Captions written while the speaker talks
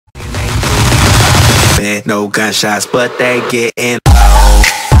hear no gunshots, but they getting low,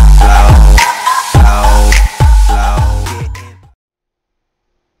 low, low, low.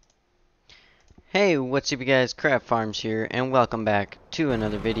 Hey, what's up you guys, Craft Farms here, and welcome back to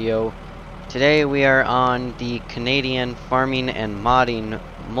another video. Today we are on the Canadian Farming and Modding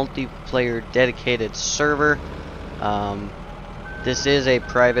multiplayer dedicated server. This is a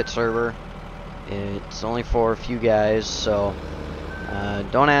private server. It's only for a few guys, so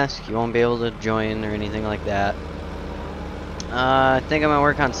don't ask, you won't be able to join or anything like that. I think I'm gonna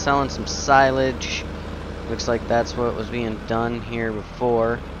work on selling some silage. Looks like that's what was being done here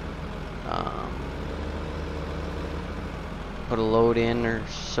before. Put a load in or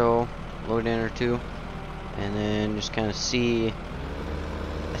so, load in or two, and then just kind of see.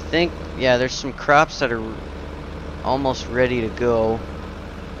 I think, yeah, there's some crops that are almost ready to go,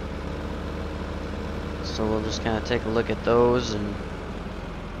 so we'll just kind of take a look at those and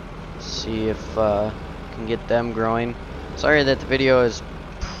see if we can get them growing. Sorry that the video is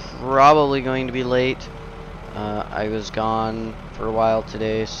probably going to be late. I was gone for a while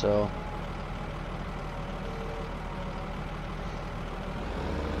today, so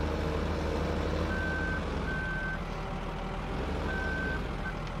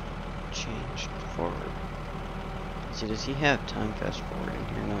changed forward. See, does he have time fast forward in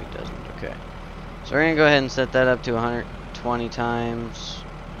here? No, he doesn't. Okay. So we're going to go ahead and set that up to 120 times.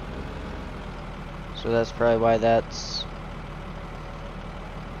 So that's probably why that's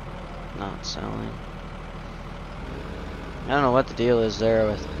not selling. I don't know what the deal is there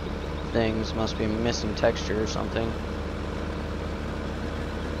with things. Must be missing texture or something.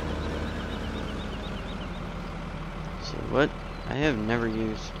 Let's see what I have never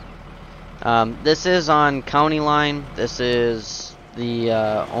used. This is on County Line. This is the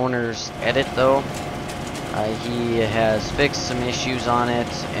owner's edit though. He has fixed some issues on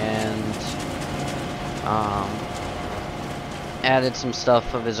it and added some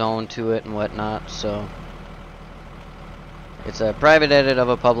stuff of his own to it and whatnot. So it's a private edit of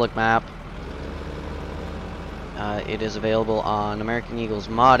a public map. It is available on American Eagle's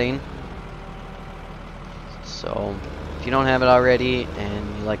Modding. So if you don't have it already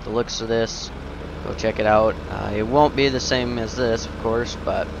and you like the looks of this, go check it out. It won't be the same as this, of course,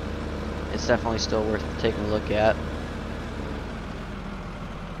 but it's definitely still worth taking a look at.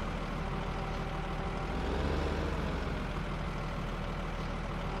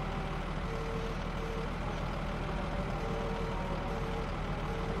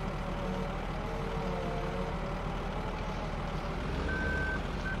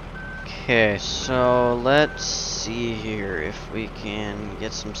 Okay, so let's see here if we can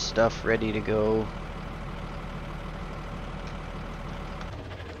get some stuff ready to go.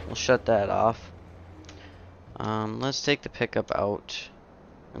 We'll shut that off. Let's take the pickup out.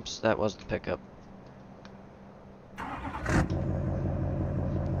 Oops, that was the pickup.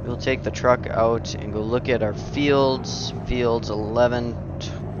 We'll take the truck out and go look at our fields. Fields 11.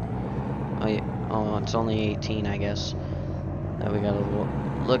 Oh, it's only 18, I guess, that we gotta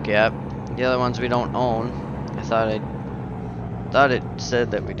look at. The other ones we don't own. I thought it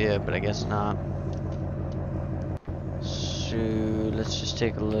said that we did, but I guess not. So let's just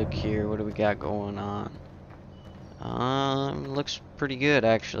take a look here. What do we got going on? Looks pretty good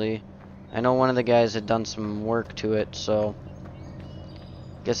actually. I know one of the guys had done some work to it, so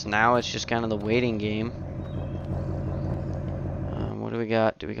I guess now it's just kind of the waiting game. What do we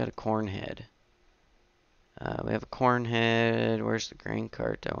got? Do we got a corn head? We have a corn head. Where's the grain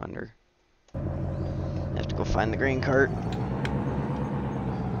cart, I wonder? I have to go find the grain cart.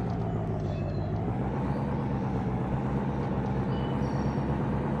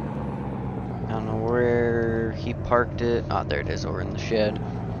 I don't know where he parked it. Ah, there it is, over in the shed.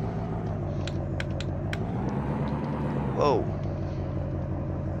 Whoa.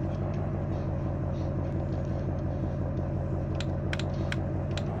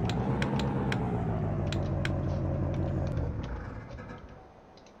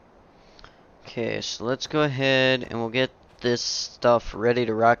 Okay, so let's go ahead and we'll get this stuff ready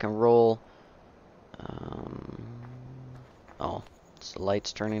to rock and roll. Oh, it's the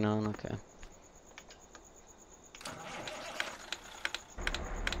lights turning on, okay.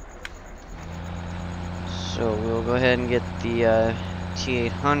 So we'll go ahead and get the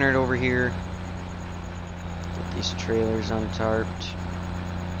T800 over here. Get these trailers untarped.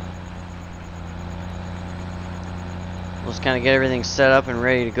 Let's kind of get everything set up and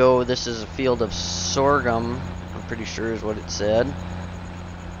ready to go. This is a field of sorghum, I'm pretty sure is what it said.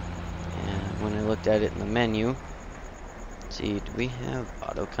 And when I looked at it in the menu, let's see, do we have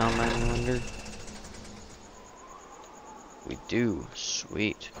auto combine, I wonder? We do,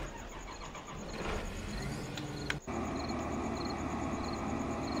 sweet.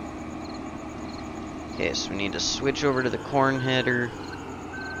 Okay, so we need to switch over to the corn header.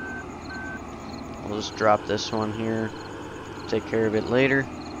 We'll just drop this one here. Take care of it later.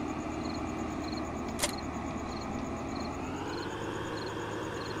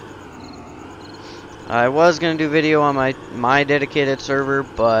 I was gonna do video on my dedicated server,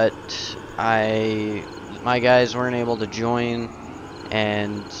 but my guys weren't able to join,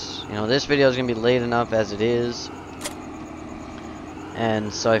 and you know this video is gonna be late enough as it is,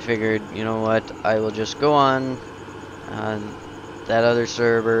 and so I figured, you know what, I will just go on that other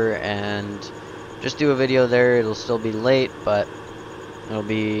server and just do a video there. It'll still be late, but it'll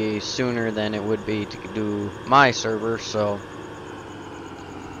be sooner than it would be to do my server. So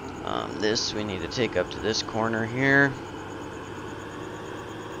this we need to take up to this corner here.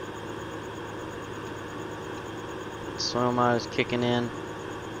 Soil mod is kicking in.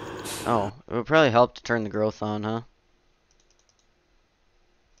 Oh, it would probably help to turn the growth on, huh?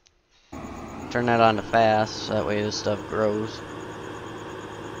 Turn that on to fast, so that way this stuff grows.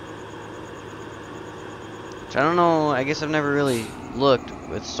 Which I don't know, I guess I've never really looked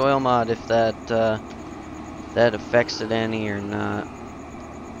with soil mod if that that affects it any or not.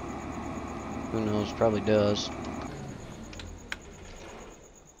 Who knows, probably does.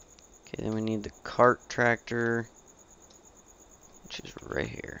 Okay, then we need the cart tractor, which is right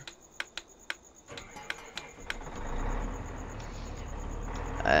here.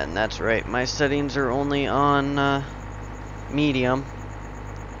 And that's right, my settings are only on medium.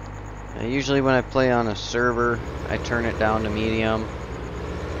 Usually when I play on a server, I turn it down to medium.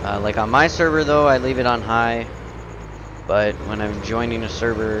 Like on my server though, I leave it on high. But when I'm joining a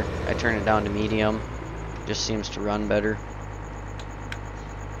server, I turn it down to medium. Just seems to run better.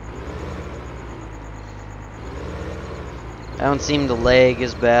 I don't seem to lag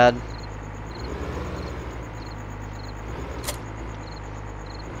as bad.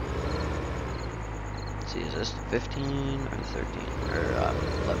 Let's see, is this 15 or 13 or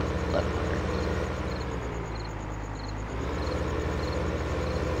 1100?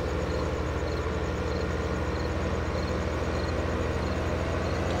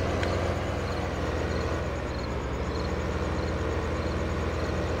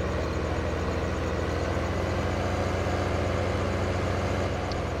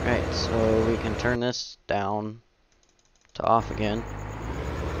 Right, so we can turn this down to off again.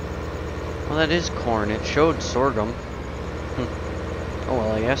 Well, that is corn. It showed sorghum. Oh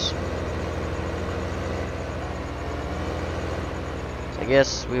well, I guess. So I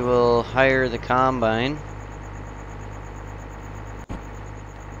guess we will hire the combine.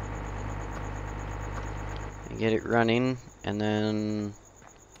 And get it running, and then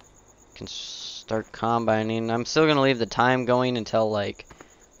can start combining. I'm still gonna leave the time going until like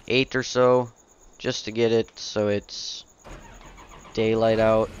 8 or so, just to get it so it's daylight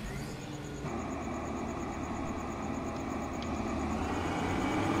out.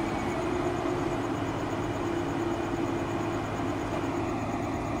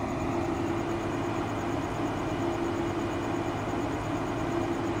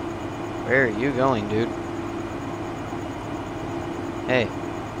 Where are you going, dude? Hey,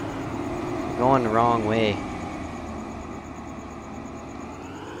 you're going the wrong way.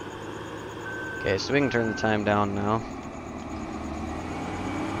 Okay, so we can turn the time down now.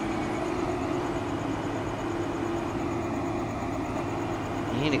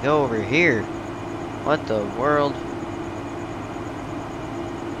 You need to go over here. What the world?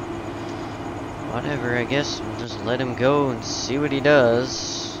 Whatever, I guess we'll just let him go and see what he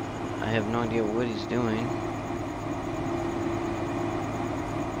does. I have no idea what he's doing.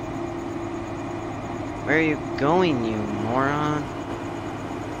 Where are you going, you moron?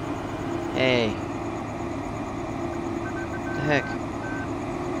 Hey. What the heck?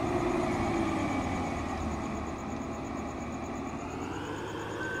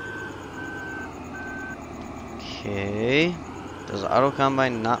 Okay. Does auto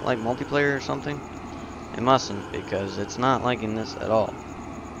combine not like multiplayer or something? It mustn't, because it's not liking this at all.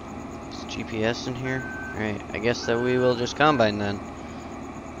 Is GPS in here? Alright, I guess that we will just combine then.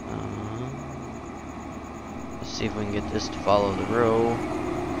 Let's see if we can get this to follow the row.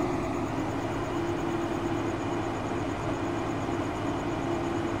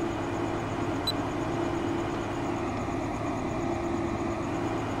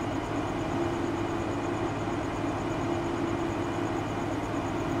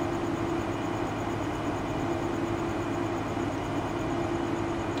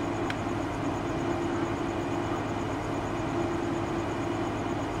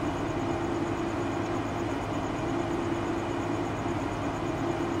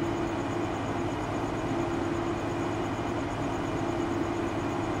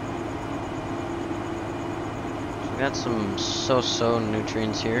 got some so-so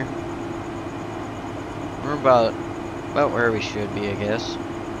nutrients here. We're about where we should be, I guess.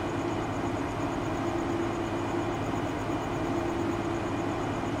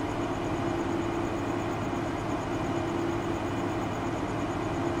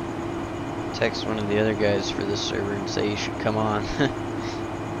 Text one of the other guys for this server and say you should come on.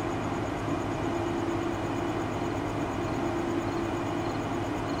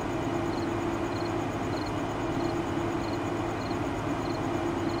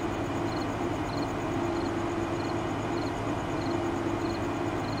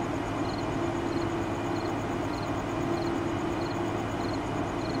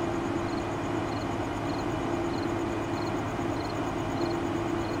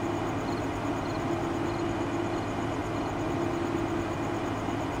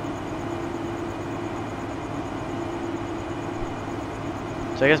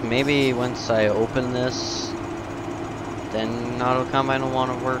 So I guess maybe once I open this, then Auto Combine will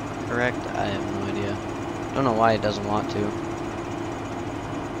want to work, correct? I have no idea. Don't know why it doesn't want to.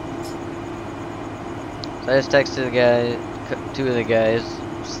 So I just texted the guy, two of the guys,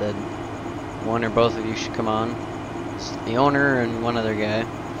 said one or both of you should come on. It's the owner and one other guy.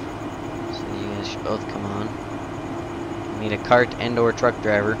 So you guys should both come on. I need a cart and or truck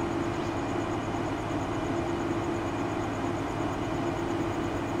driver.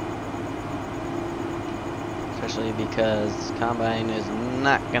 Especially because Combine is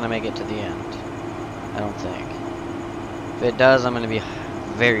not going to make it to the end. I don't think. If it does, I'm going to be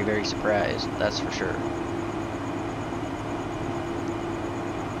very, very surprised. That's for sure.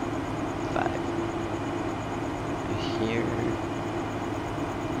 5. Here.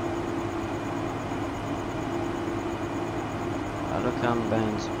 Auto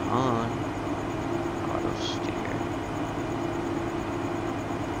Combine's on. Auto steer.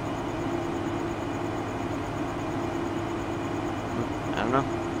 I don't know.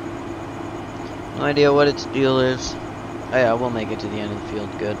 No idea what its deal is. Oh yeah, we'll make it to the end of the field.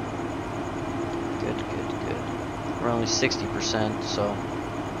 Good. Good, good, good. We're only 60%, so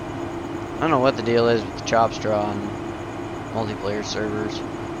I don't know what the deal is with the chop straw on multiplayer servers.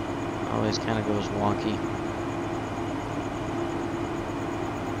 Always kind of goes wonky.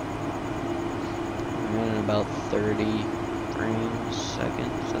 We're running about 30 frames a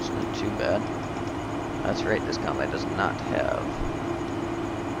second. So that's not too bad. That's right. This Combine does not have.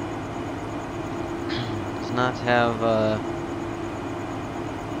 Not have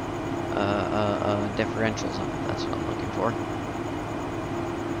differentials on it. That's what I'm looking for.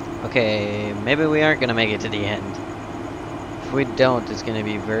 Okay, maybe we aren't gonna make it to the end. If we don't, it's gonna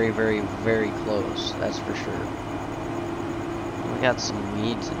be very, very, very close. That's for sure. We got some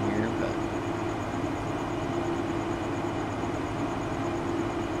weeds in here, but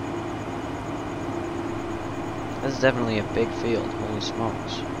this is definitely a big field. Holy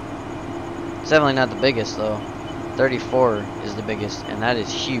smokes! It's definitely not the biggest though. 34 is the biggest, and that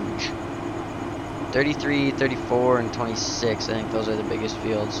is huge. 33, 34, and 26, I think those are the biggest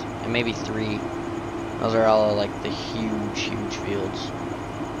fields. And maybe 3. Those are all like the huge, huge fields.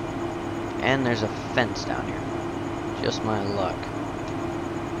 And there's a fence down here. Just my luck.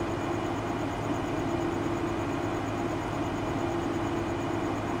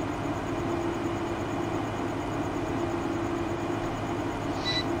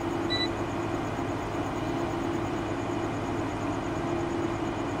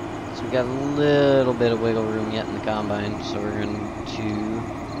 We got a little bit of wiggle room yet in the Combine, so we're going to...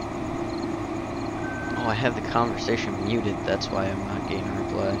 Oh, I have the conversation muted, that's why I'm not getting a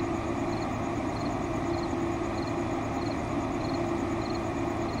reply.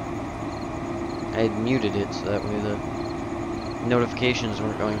 I had muted it so that way the notifications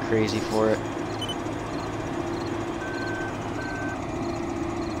weren't going crazy for it.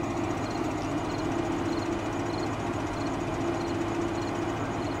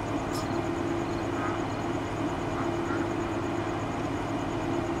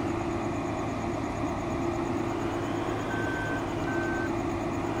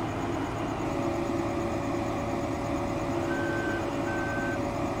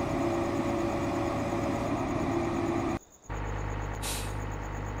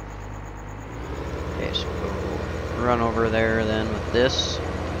 Run over there then with this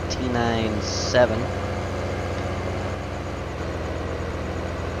T97.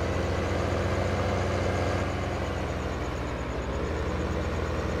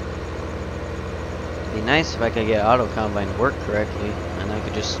 It'd be nice if I could get Auto Combine to work correctly and I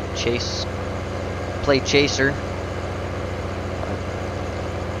could just play chaser. But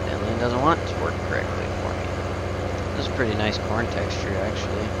it doesn't want to work correctly for me. This is pretty nice corn texture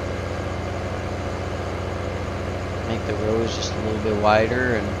actually. make the rows just a little bit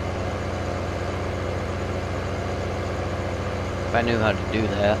wider, and if I knew how to do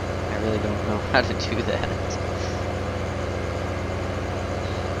that, I really don't know how to do that.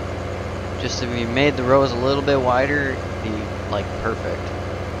 Just if we made the rows a little bit wider, it'd be like perfect.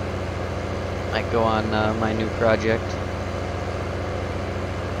 Might go on my new project.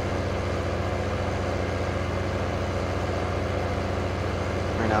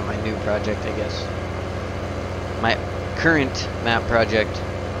 Or not my new project, I guess. My current map project.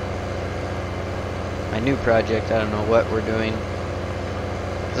 My new project, I don't know what we're doing.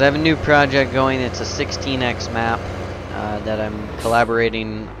 Because I have a new project going, it's a 16x map that I'm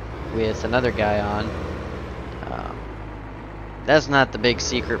collaborating with another guy on. That's not the big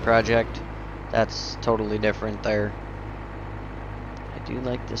secret project. That's totally different there. I do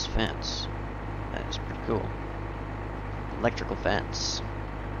like this fence. That is pretty cool. Electrical fence.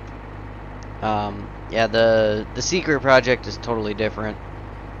 Yeah, the secret project is totally different.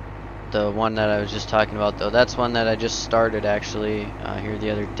 The one that I was just talking about, though, that's one that I just started actually here the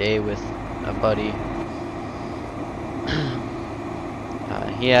other day with a buddy.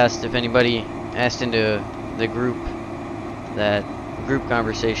 He asked if anybody asked into the group, that group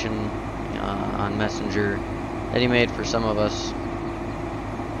conversation on Messenger that he made for some of us.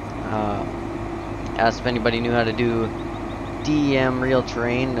 Asked if anybody knew how to do DEM real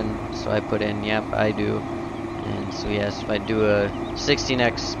terrain, and so I put in, yep, I do. And so he asked if I'd do a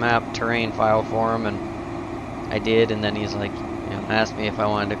 16x map terrain file for him, and I did. And then he's like, asked me if I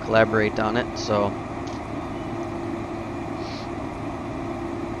wanted to collaborate on it. So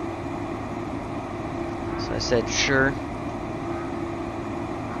I said sure.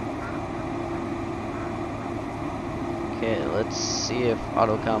 Okay, let's see if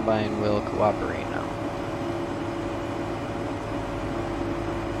Auto Combine will cooperate now.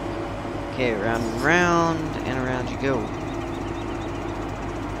 Okay, round and round, and around you go.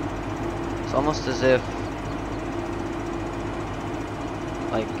 It's almost as if,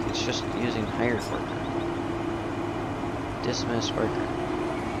 like, it's just using hired worker. Dismiss worker.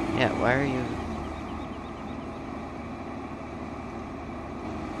 Yeah, why are you...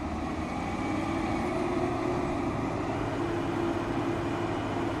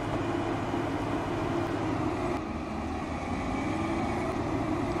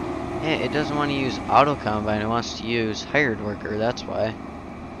 It doesn't want to use Auto Combine, it wants to use hired worker, that's why.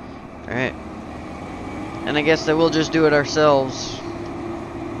 Alright. And I guess that we'll just do it ourselves.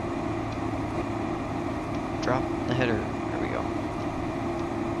 Drop the header. There we go.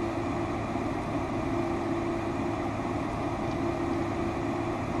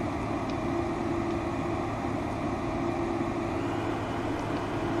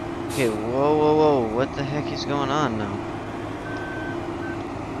 Okay, whoa, whoa, whoa. What the heck is going on now?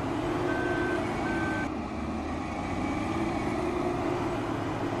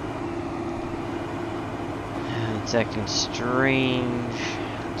 It's acting strange,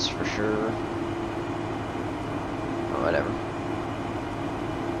 that's for sure. Or whatever.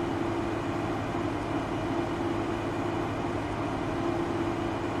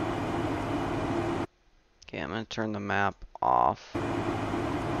 Okay, I'm gonna turn the map off. Get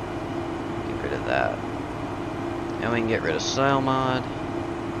rid of that. Now we can get rid of style mod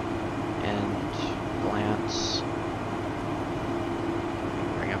and glance.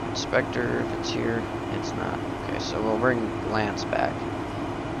 Bring up inspector if it's here. It's not. Okay, so we'll bring glance back.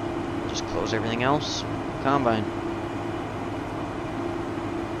 Just close everything else. Combine.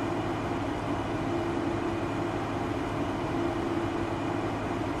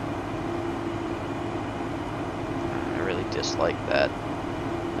 I really dislike that.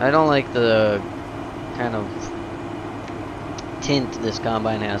 I don't like the kind of tint this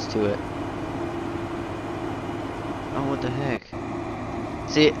combine has to it. Oh, what the heck?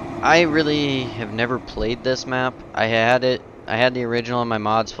 See, I really have never played this map. I had the original in my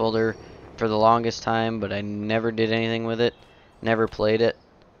mods folder for the longest time, but I never did anything with it. Never played it.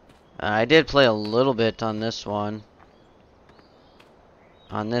 I did play a little bit on this one.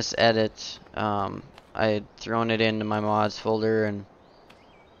 On this edit, I had thrown it into my mods folder and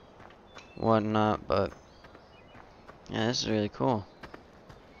whatnot, but yeah, this is really cool.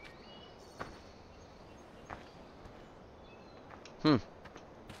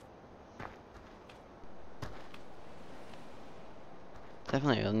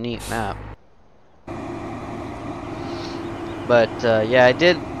 Definitely a neat map. But yeah, I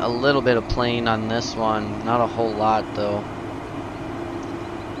did a little bit of playing on this one, not a whole lot though.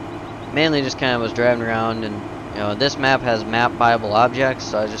 Mainly just kind of was driving around, and this map has map buyable objects,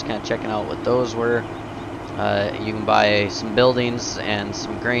 so I was just kind of checking out what those were. You can buy some buildings and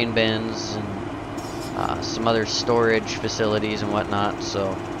some grain bins, and some other storage facilities and whatnot. So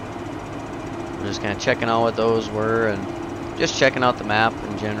I'm just kind of checking out what those were and just checking out the map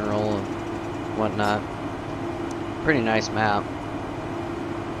in general and whatnot. Pretty nice map.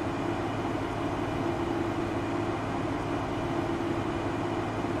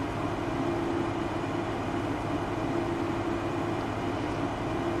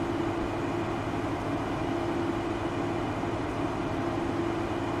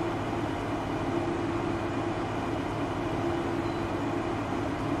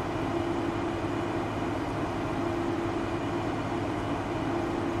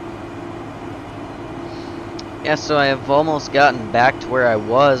 Yeah, so I have almost gotten back to where I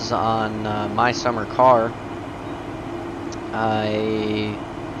was on my summer car. I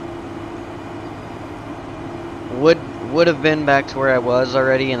would have been back to where I was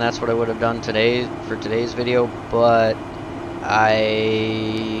already, and that's what I would have done today for today's video, but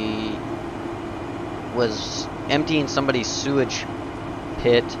I was emptying somebody's sewage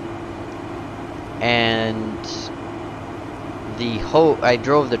pit, and I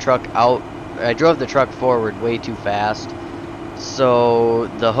drove the truck forward way too fast, so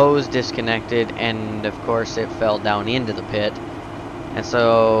the hose disconnected, and of course it fell down into the pit. And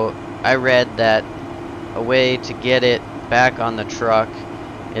so I read that a way to get it back on the truck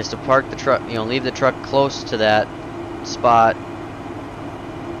is to park the truck, leave the truck close to that spot.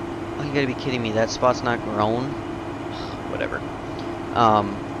 Oh, you gotta be kidding me, that spot's not grown? Whatever.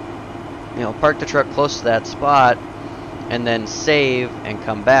 Park the truck close to that spot and then save and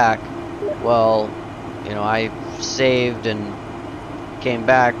come back. Well, I saved and came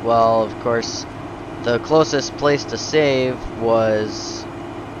back. Well, of course, the closest place to save was...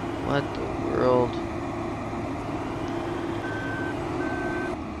 What the world?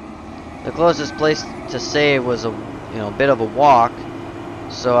 The closest place to save was a bit of a walk.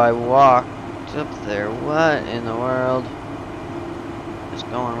 So I walked up there. What in the world is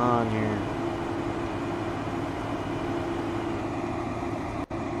going on here?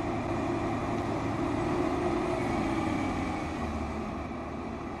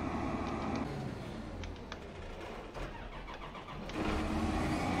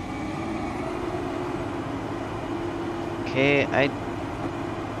 Okay, I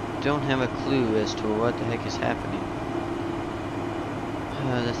don't have a clue as to what the heck is happening.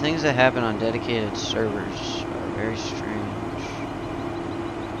 The things that happen on dedicated servers are very strange.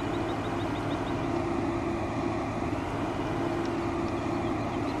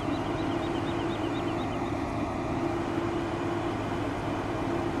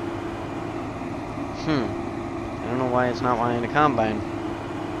 I don't know why it's not wanting to combine.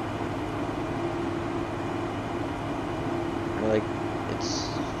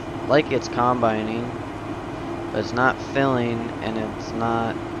 Like it's combining, but it's not filling, and it's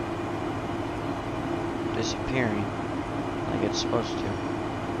not disappearing like it's supposed to.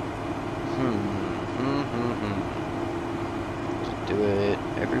 Just do it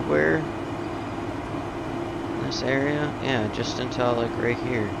everywhere in this area? Yeah, just until like right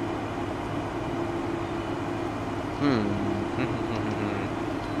here.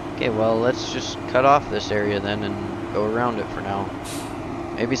 Okay, well, let's just cut off this area then and go around it for now.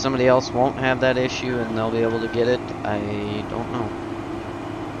 Maybe somebody else won't have that issue and they'll be able to get it. I don't know.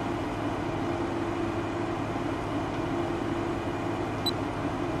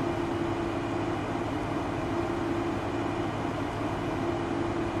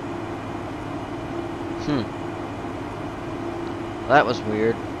 That was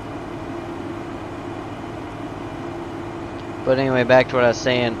weird. But anyway, back to what I was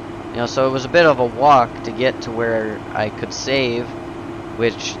saying. So it was a bit of a walk to get to where I could save.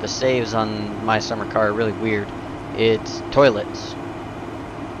 Which the saves on my summer car are really weird. It's toilets.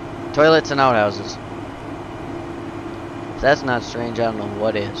 Toilets and outhouses. If that's not strange, I don't know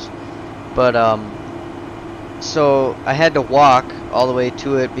what is. But, so I had to walk all the way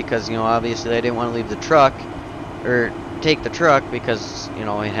to it because, obviously I didn't want to leave the truck, or take the truck because, it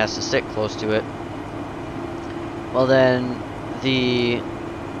has to sit close to it. Well then,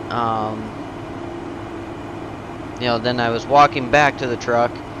 then I was walking back to the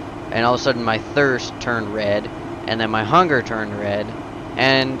truck, and all of a sudden my thirst turned red, and then my hunger turned red,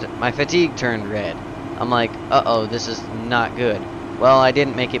 and my fatigue turned red. I'm like, uh-oh, this is not good. Well, I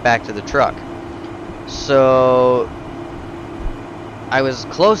didn't make it back to the truck. So I was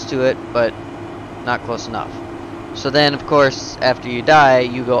close to it, but not close enough. So then, of course, after you die,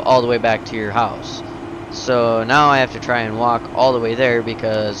 you go all the way back to your house. So now I have to try and walk all the way there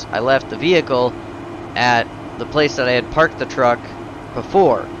because I left the vehicle at the place that I had parked the truck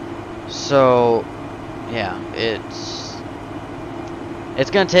before. So yeah, it's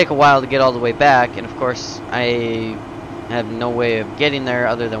it's going to take a while to get all the way back, and of course I have no way of getting there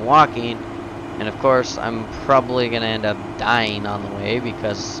other than walking, and of course I'm probably going to end up dying on the way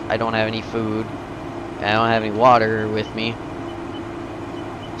because I don't have any food and I don't have any water with me.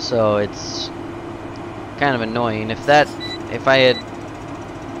 So it's kind of annoying. If I had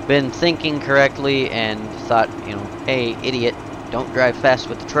been thinking correctly and thought, you know, hey idiot, don't drive fast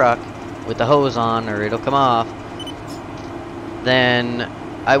with the truck with the hose on or it'll come off, then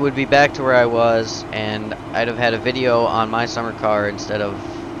I would be back to where I was and I'd have had a video on my summer car instead of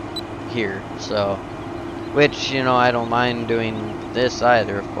here. So, which, you know, I don't mind doing this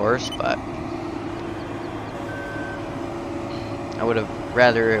either, of course, but I would have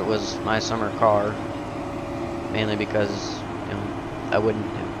rather it was my summer car, mainly because, you know, I wouldn't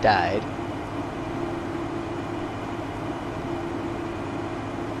have died.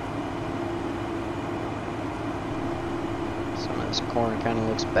 Some of this corn kind of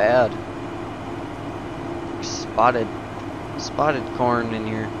looks bad. Spotted corn in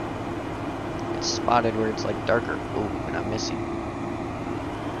here. It's spotted where it's like darker. Oh, and I'm missing.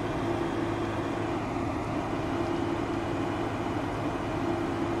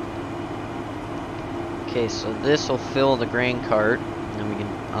 Okay, so this will fill the grain cart, and then we can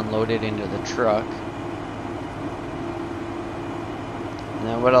unload it into the truck. And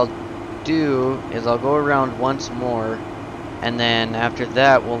then what I'll do is I'll go around once more, and then after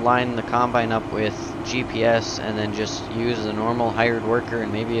that we'll line the combine up with GPS, and then just use the normal hired worker,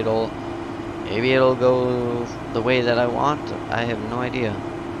 and maybe it'll go the way that I want. I have no idea.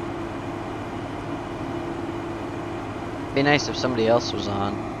 Be nice if somebody else was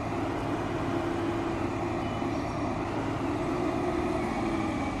on.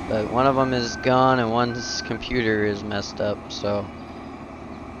 But one of them is gone and one's computer is messed up, so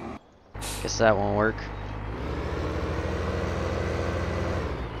guess that won't work.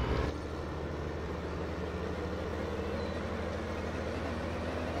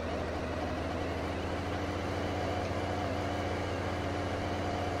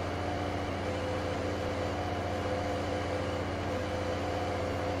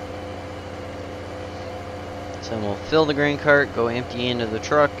 So we'll fill the grain cart, go empty into the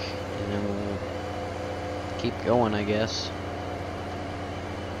truck, and then we'll keep going, I guess.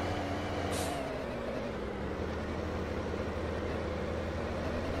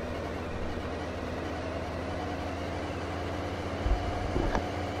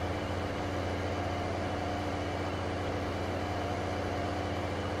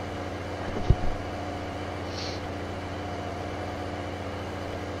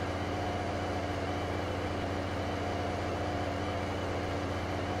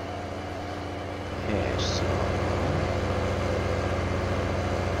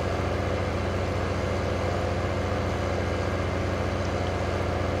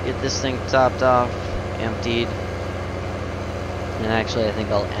 Get this thing topped off, emptied, and actually I think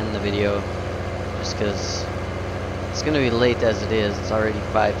I'll end the video just because it's gonna be late as it is. It's already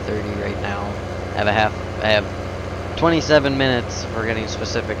 5:30 right now. I have 27 minutes, if we're getting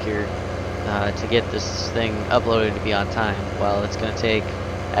specific here, to get this thing uploaded to be on time. Well, it's gonna take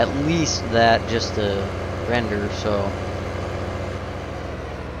at least that just to render, so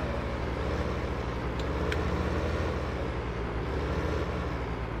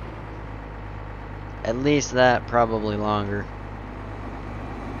at least that, probably longer.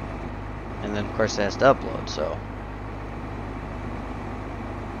 And then of course it has to upload, so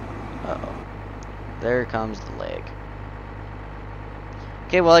uh-oh. There comes the lag.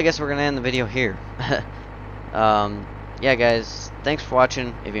 Okay, well I guess we're gonna end the video here. Yeah guys, thanks for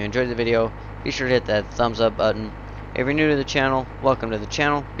watching. If you enjoyed the video, be sure to hit that thumbs up button. If you're new to the channel, welcome to the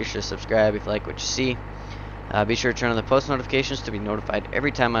channel. Be sure to subscribe if you like what you see. Be sure to turn on the post notifications to be notified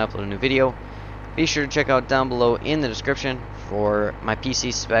every time I upload a new video. Be sure to check out down below in the description for my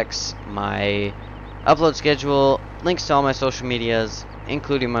PC specs, my upload schedule, links to all my social medias,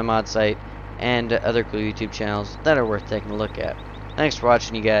 including my mod site, and other cool YouTube channels that are worth taking a look at. Thanks for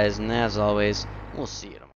watching, you guys, and as always, we'll see you.